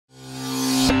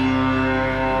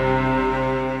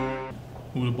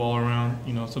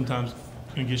sometimes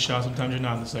you're going to get shot, sometimes you're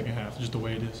not in the second half. It's just the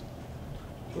way it is.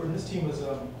 Jordan, this team was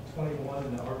 21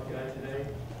 in the RPI today.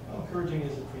 How encouraging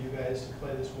is it for you guys to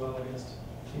play this well against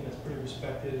a team that's pretty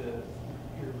respected?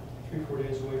 You're 3-4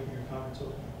 days away from your conference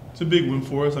opening. It's a big win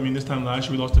for us. I mean, this time last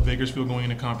year we lost to Bakersfield going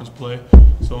into conference play.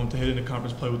 So to head into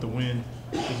conference play with the win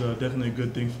is definitely a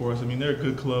good thing for us. I mean, they're a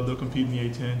good club. They'll compete in the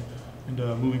A10. And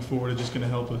moving forward, it's just going to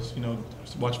help us,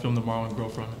 watch film tomorrow and grow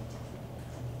from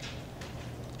it.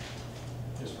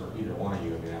 Just for either one of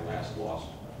you, I mean, that last loss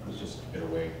was just a bit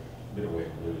away to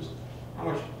lose. How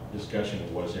much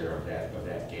discussion was there of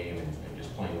that game and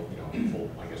just playing, full,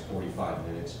 I guess, 45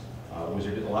 minutes? Was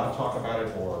there a lot of talk about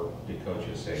it, or did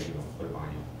coaches say, put it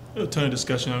behind you? There was a ton of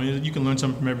discussion. I mean, you can learn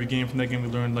something from every game. From that game, we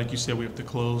learned, like you said, we have to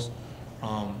close.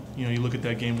 You look at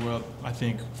that game, we're up, I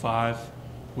think, 5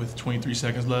 with 23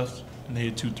 seconds left, and they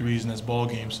hit 2 threes, and that's ball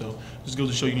game. So just goes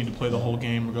to show you need to play the whole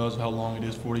game, regardless of how long it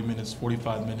is, 40 minutes,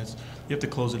 45 minutes. You have to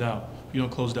close it out. If you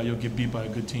don't close it out, you'll get beat by a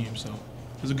good team. So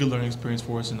it was a good learning experience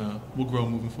for us, and we'll grow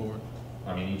moving forward.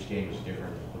 I mean, each game was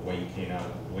different. The way you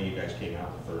guys came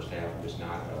out in the first half was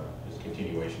not a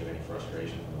continuation of any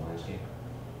frustration from the last game.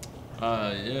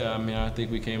 Yeah, I mean, I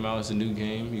think we came out as a new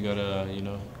game. You gotta,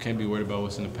 can't be worried about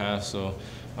what's in the past. So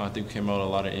I think we came out with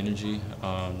a lot of energy.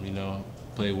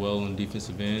 Played well in the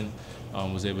defensive end.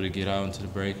 Was able to get out into the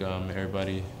break.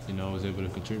 Everybody, was able to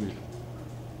contribute.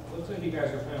 It looks like you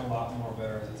guys are playing a lot more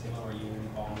better as a team, more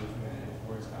unit, ball movement, and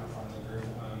where it's kind of finding the groove.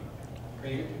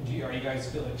 Are you guys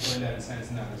feel like feeling that and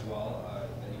sensing that as well?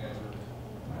 That you guys are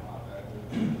playing a lot better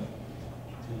than 2, 3,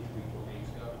 4 games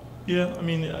ago? Yeah, I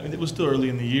mean, it was still early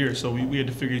in the year, so we had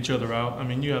to figure each other out. I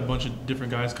mean, you had a bunch of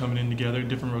different guys coming in together,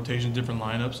 different rotations, different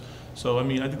lineups. So, I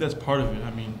mean, I think that's part of it.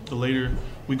 I mean, the later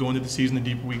we go into the season, the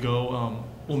deeper we go,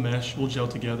 we'll mesh, we'll gel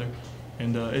together,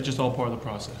 and it's just all part of the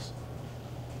process.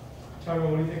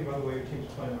 Tyrone, what do you think about the way your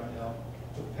team's playing right now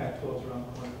with Pac-12s around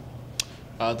the corner?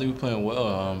 I think we're playing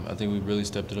well. I think we really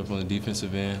stepped it up on the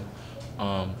defensive end.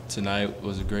 Tonight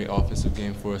was a great offensive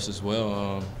game for us as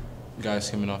well.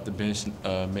 Guys coming off the bench,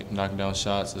 knocking down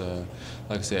shots.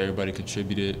 Like I said, everybody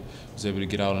contributed. Was able to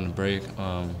get out on the break.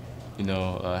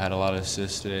 Had a lot of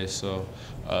assists today. So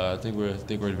I think we're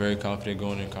very confident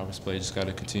going in conference play. Just got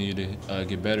to continue to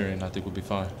get better, and I think we'll be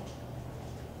fine.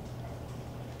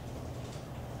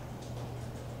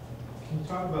 Can you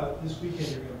talk about this weekend?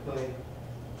 You're going to play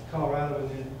Colorado and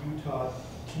then Utah,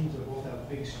 teams that both have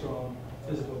big, strong,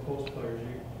 physical post players.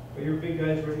 Are your big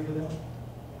guys ready for that?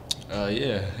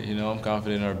 Yeah, I'm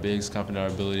confident in our bigs, confident in our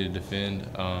ability to defend.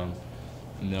 I'm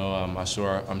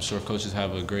sure coaches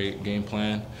have a great game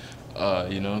plan,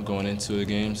 going into the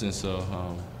games, and so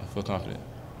I feel confident.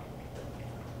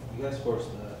 You guys forced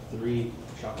 3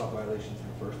 shot clock violations in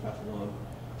the first half alone,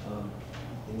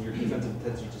 and your defensive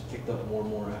intensity just picked up more and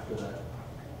more after that.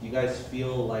 Do you guys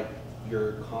feel like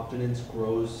your confidence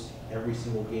grows every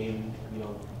single game,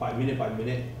 by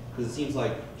minute? Because it seems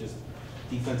like just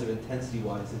defensive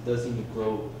intensity-wise, it does seem to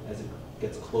grow as it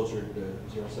gets closer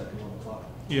to 0 seconds on the clock.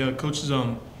 Yeah,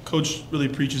 coach really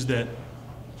preaches that,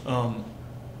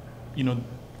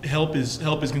 help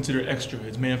is considered extra.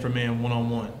 It's man for man,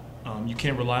 one-on-one. You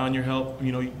can't rely on your help.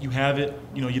 You have it.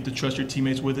 You have to trust your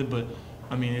teammates with it. But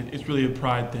I mean, it's really a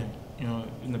pride thing.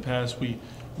 In the past we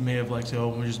may have said, oh,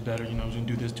 we're just better. We're going to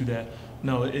do this, do that.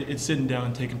 No, it's sitting down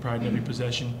and taking pride in every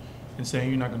possession and saying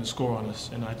you're not going to score on us.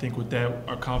 And I think with that,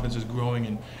 our confidence is growing,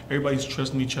 and everybody's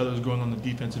trusting each other is growing on the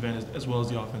defensive end as well as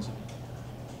the offensive end.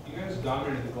 You guys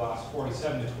dominated the glass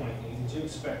 47-20. Did you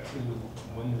expect to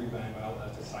win the rebounding battle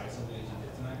as decisively as you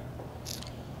did tonight?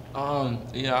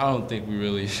 I don't think we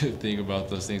really think about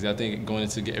those things. I think going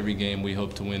into every game, we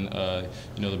hope to win,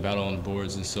 the battle on the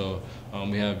boards, and so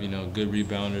we have, good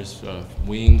rebounders,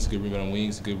 wings, good rebounding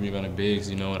wings, good rebounding bigs,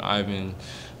 and Ivan,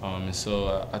 and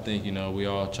so I think, we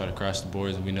all try to crash the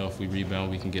boards, and we know if we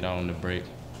rebound, we can get out on the break.